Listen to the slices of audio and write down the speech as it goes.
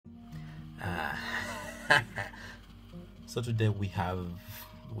So today we have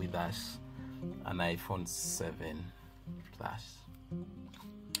with us an iPhone 7 Plus.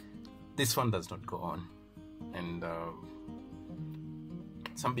 This one does not go on, and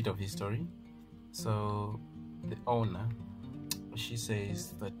some bit of history. So the owner, she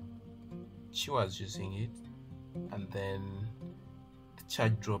says that she was using it and then the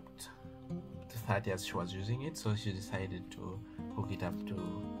charge dropped to 30 as she was using it, so she decided to hook it up to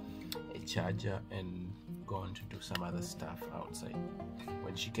a charger and go on to do some other stuff outside.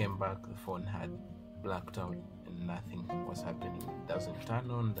 When she came back, the phone had blacked out and nothing was happening. It doesn't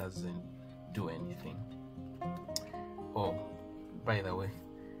turn on, doesn't do anything. Oh, by the way,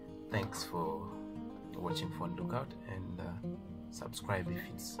 thanks for watching Phone Lookout, and subscribe if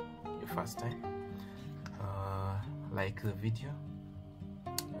it's your first time. Like the video,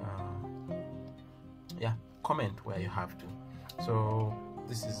 yeah, comment where you have to. So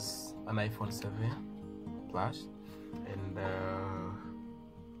this is an iPhone 7 Plus, and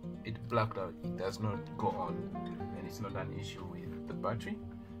it blacked out. It does not go on, and it's not an issue with the battery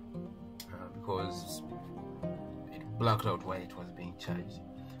because it blacked out while it was being charged.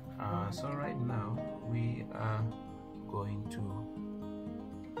 So right now we are going to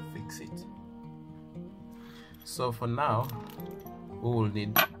fix it. So for now we will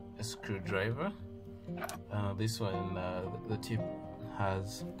need a screwdriver. This one, the tip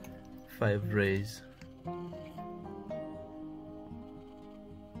has 5 rays.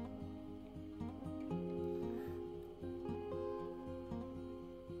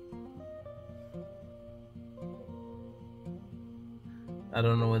 I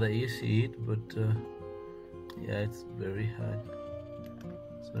don't know whether you see it, but yeah, it's very hard.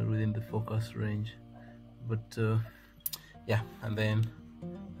 It's not within the focus range, but yeah. And then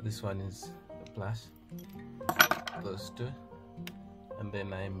this one is the plus, those two, and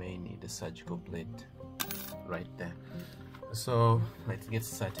then I may need a surgical blade right there. So let's get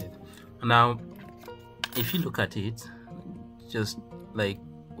started. Now if you look at it, just like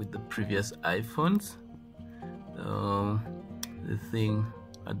with the previous iPhones, the thing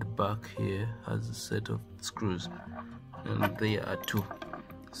at the back here has a set of screws, and there are 2.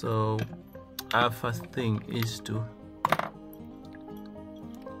 So our first thing is to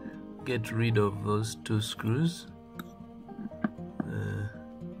get rid of those 2 screws.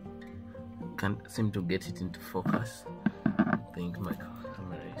 Can't seem to get it into focus. I think my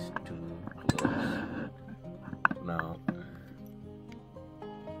camera is too close now.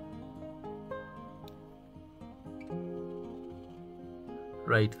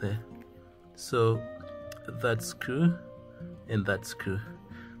 Right there. So that screw and that screw.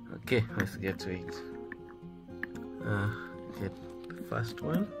 Okay, let's get to it. Get the first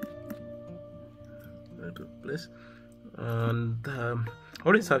one out of place, and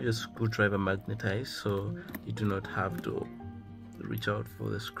always have your screwdriver magnetized so you do not have to reach out for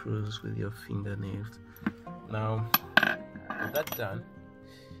the screws with your fingernails. Now with that done,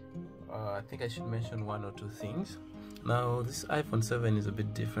 I think I should mention 1 or 2 things. Now this iPhone 7 is a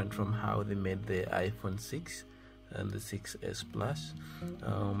bit different from how they made the iPhone 6 and the 6S Plus.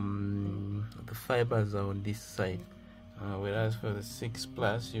 The fibers are on this side, whereas for the 6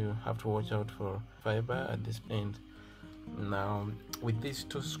 Plus you have to watch out for fiber at this end. Now with these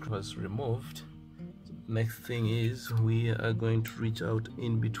 2 screws removed, next thing is we are going to reach out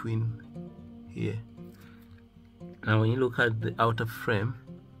in between here. Now when you look at the outer frame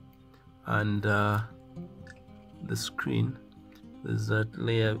and the screen, there's that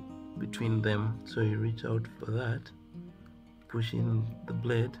layer between them, so you reach out for that, push in the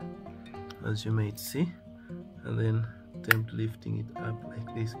blade as you might see, and then attempt lifting it up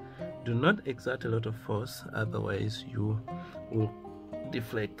like this. Do not exert a lot of force, otherwise you will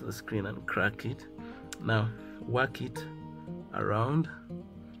deflect the screen and crack it. Now work it around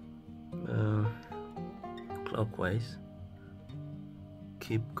clockwise,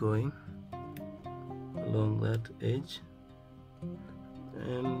 keep going along that edge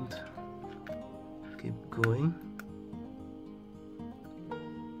and keep going.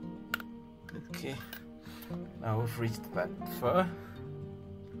 Okay, now we've reached that far.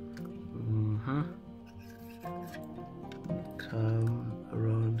 Come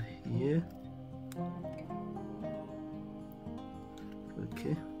around here.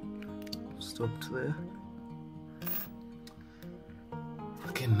 Okay, stopped there.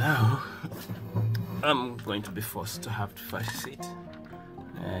 Okay, now I'm going to be forced to have to face it.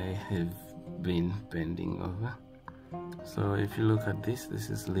 I have been bending over. So if you look at this, this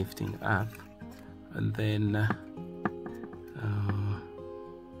is lifting up, and then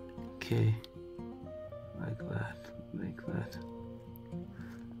okay, like that, like that.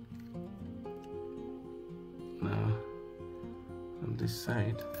 this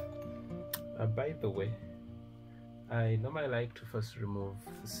side. By the way, I normally like to first remove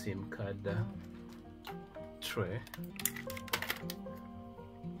the SIM card tray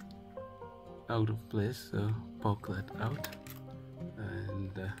out of place, so poke that out,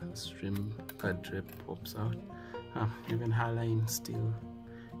 and the SIM card tray pops out. Even Highline still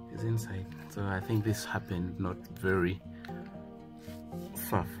is inside, so I think this happened not very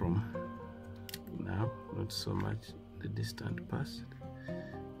far from now, not so much the distant past.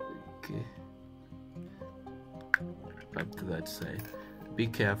 Okay, back to that side. Be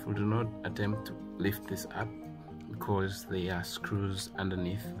careful, do not attempt to lift this up because there are screws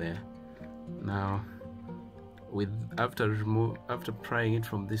underneath there. Now after prying it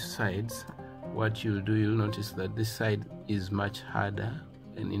from these sides, what you'll notice that this side is much harder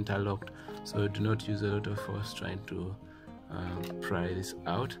and interlocked, so do not use a lot of force trying to pry this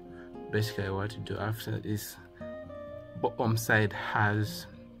out. Basically what you do after is bottom side has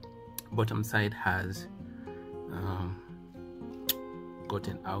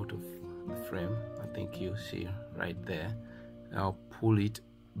gotten out of the frame. I think you see right there. Now pull it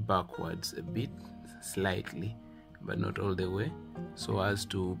backwards a bit, slightly, but not all the way, so as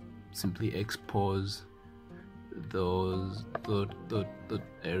to simply expose that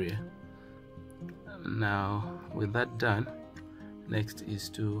area. Now with that done, next is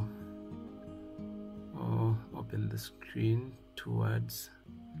to open the screen towards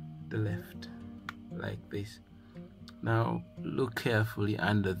the left like this. Now look carefully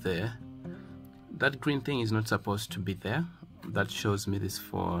under there. That green thing is not supposed to be there. That shows me this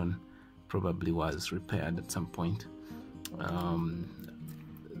phone probably was repaired at some point.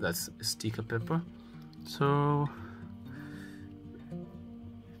 That's sticker paper, so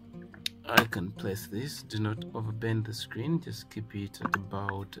I can place this. Do not overbend the screen, just keep it at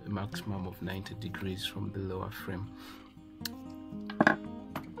about a maximum of 90 degrees from the lower frame.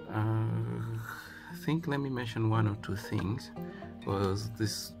 I think let me mention one or two things, because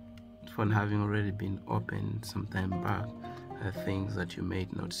this phone having already been opened some time back, things that you may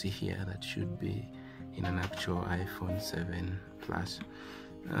not see here that should be in an actual iPhone 7 Plus.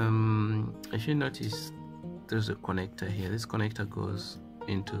 As you notice, there's a connector here. This connector goes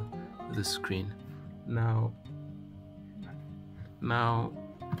into the screen. Now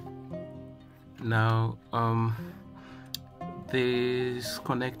this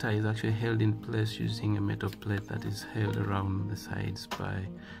connector is actually held in place using a metal plate that is held around the sides by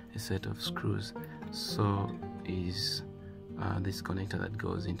a set of screws. So is this connector that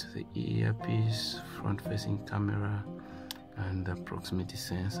goes into the earpiece, front-facing camera, and the proximity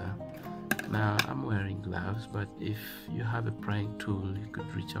sensor. Now I'm wearing gloves, but if you have a prying tool, you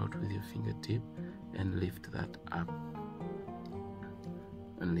could reach out with your fingertip and lift that up,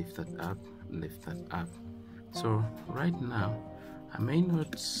 and lift that up, lift that up. So right now I may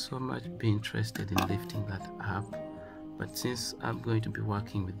not so much be interested in lifting that up, but since I'm going to be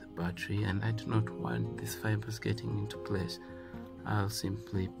working with the battery and I do not want these fibers getting into place, I'll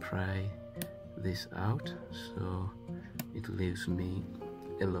simply pry this out, so it leaves me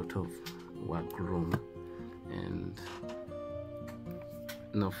a lot of work room and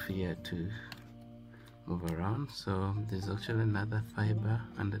no fear to move around. So there's actually another fiber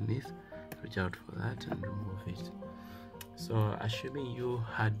underneath. Reach out for that and remove it. So assuming you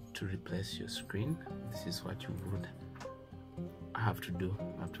had to replace your screen, this is what you would have to do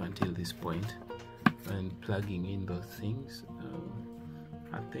up to until this point, and plugging in those things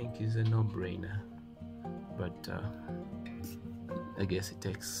I think is a no-brainer, but I guess it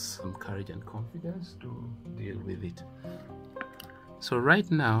takes some courage and confidence to deal with it. So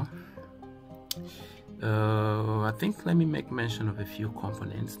right now I think let me make mention of a few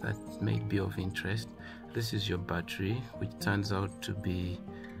components that may be of interest. This is your battery, which turns out to be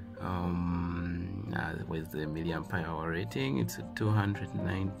with the milliampere hour rating, it's a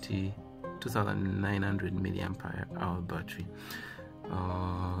 2900 milliampere hour battery.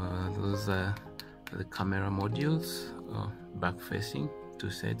 Those are the camera modules, back facing, 2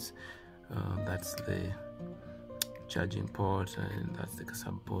 sets. That's the charging port, and that's the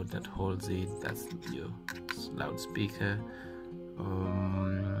support that holds it. That's your loudspeaker.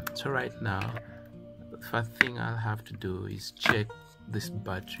 So right now the first thing I'll have to do is check this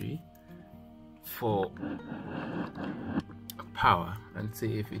battery for power and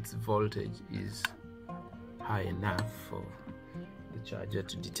see if its voltage is high enough for the charger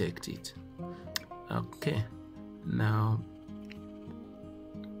to detect it. Okay, now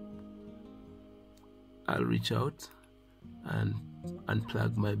I'll reach out and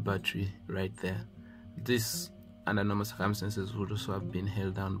unplug my battery right there. This, under normal circumstances, would also have been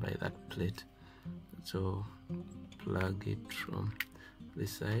held down by that plate. So plug it from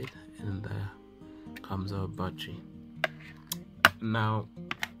this side, and there comes our battery. Now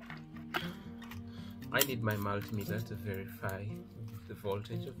I need my multimeter to verify the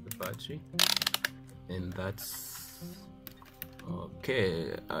voltage of the battery, and that's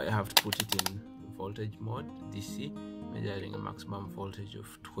okay. I have to put it in voltage mode, DC, measuring a maximum voltage of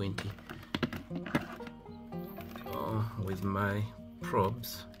 20. With my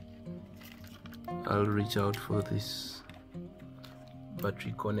probes, I'll reach out for this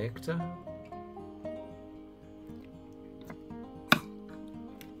battery connector.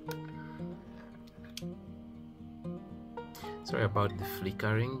 Sorry about the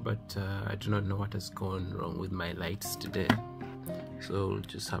flickering, but I do not know what has gone wrong with my lights today, so we'll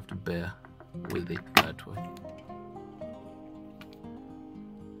just have to bear with it that way.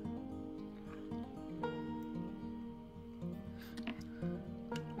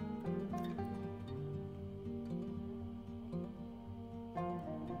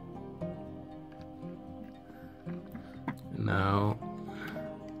 Now,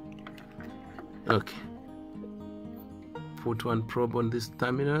 okay, put one probe on this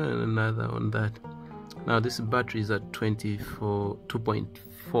terminal and another on that. Now this battery is at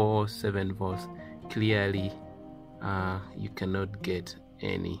 2.47 volts. Clearly you cannot get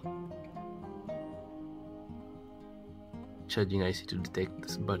any charging IC to detect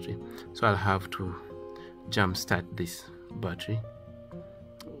this battery, so I'll have to jump start this battery.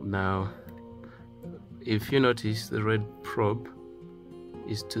 Now if you notice, the red probe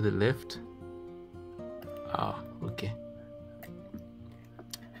is to the left. Okay,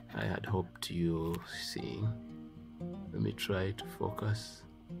 I had hoped you seeing. Let me try to focus.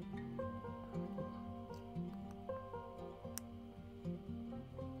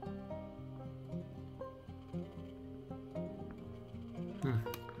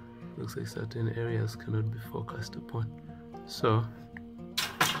 Looks like certain areas cannot be focused upon. So,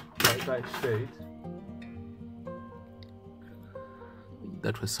 like I said,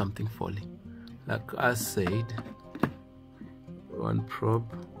 that was something falling. Like I said, one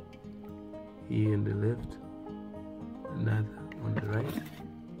probe here on the left, another on the right.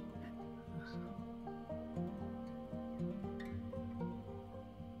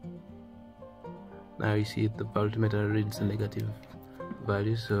 Now you see the voltmeter reads a negative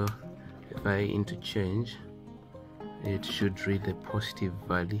value, so if I interchange, it should read a positive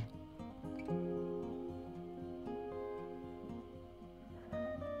value.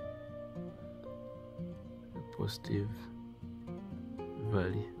 Positive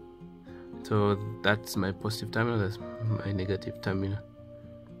value. So that's my positive terminal, that's my negative terminal,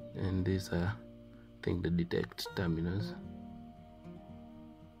 and these are, I think, the detect terminals.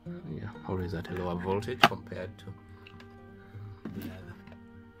 Yeah, always at a lower voltage compared to the other.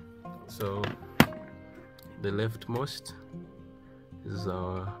 So the leftmost is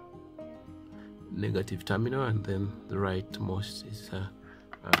our negative terminal, and then the rightmost is a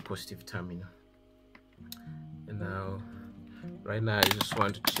positive terminal. And now, right now, I just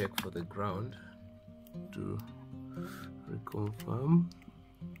want to check for the ground to reconfirm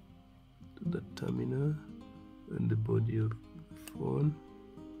to the terminal and the body of the phone.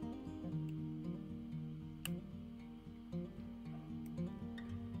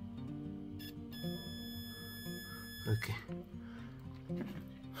 Okay,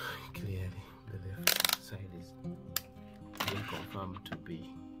 clearly the left side is being confirmed to be.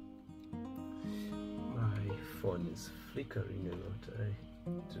 My phone is flickering a lot. I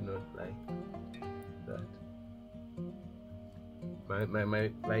do not like that. My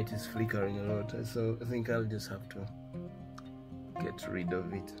light is flickering a lot, so I think I'll just have to get rid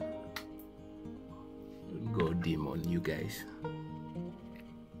of it. Go dim on you guys.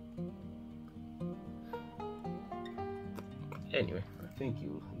 Anyway, I think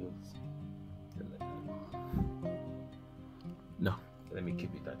you'll no, let me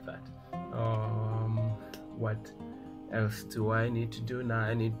keep it at that. What else do I need to do now?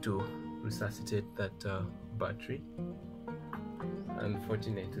 I need to resuscitate that battery.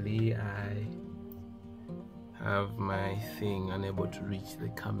 Unfortunately, I have my thing unable to reach the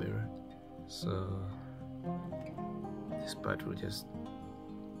camera, so this part will just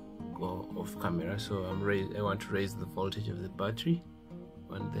go off camera. So I want to raise the voltage of the battery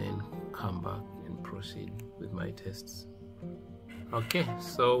and then come back and proceed with my tests. Okay,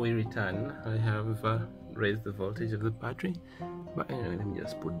 so we return. I have raised the voltage of the battery, but anyway, let me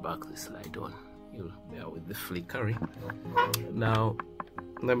just put back the slide on. You'll bear with the flickering. Now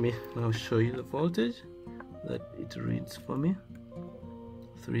let me now show you the voltage that it reads for me.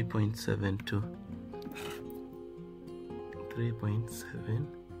 3.72.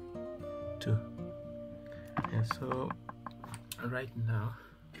 3.72. And so Right now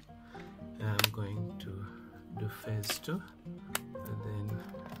I'm going to do phase 2 and then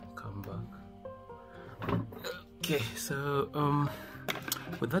come back. Okay, so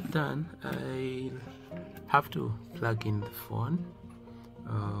with that done, I have to plug in the phone,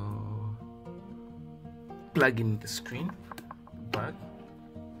 plug in the screen back,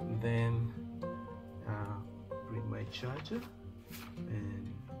 then bring my charger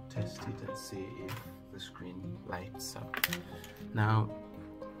and test it and see if the screen lights up. Now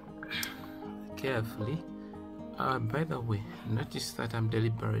carefully, by the way, notice that I'm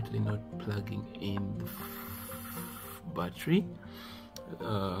deliberately not plugging in the battery.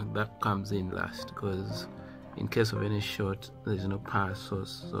 That comes in last because in case of any short there's no power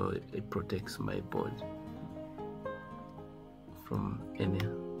source, so it protects my board from any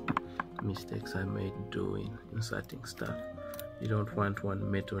mistakes I may do in inserting stuff. You don't want one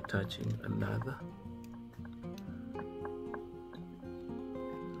metal touching another.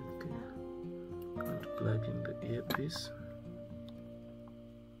 Okay, going to plug in the earpiece.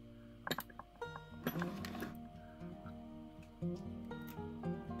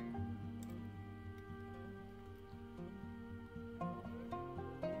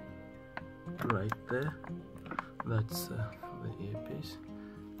 Right there, that's the earpiece.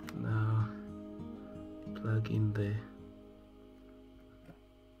 Now plug in the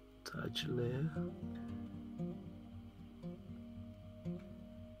touch layer.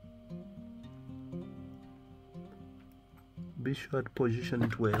 Be sure to position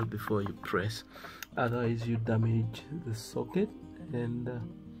it well before you press, otherwise you damage the socket and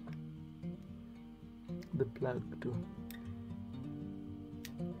the plug too.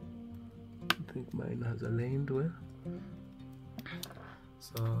 I think mine has aligned well.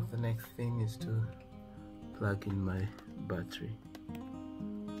 So the next thing is to plug in my battery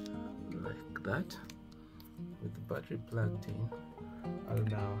like that. With the battery plugged in, I'll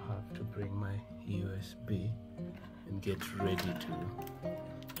now have to bring my USB and get ready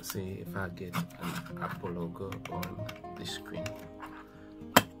to see if I get an Apple logo on the screen.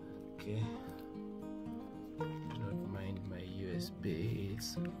 Okay, do not mind my USB,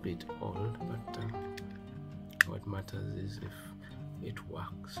 it's a bit old, but what matters is if it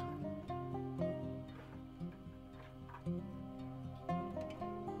works.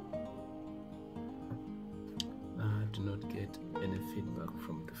 I do not get any feedback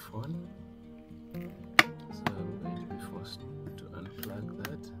from the phone, so I'm going to be forced to unplug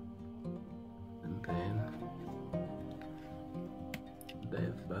that and then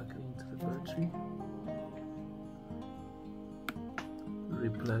dive back into the battery,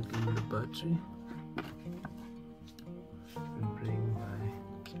 replug in the battery.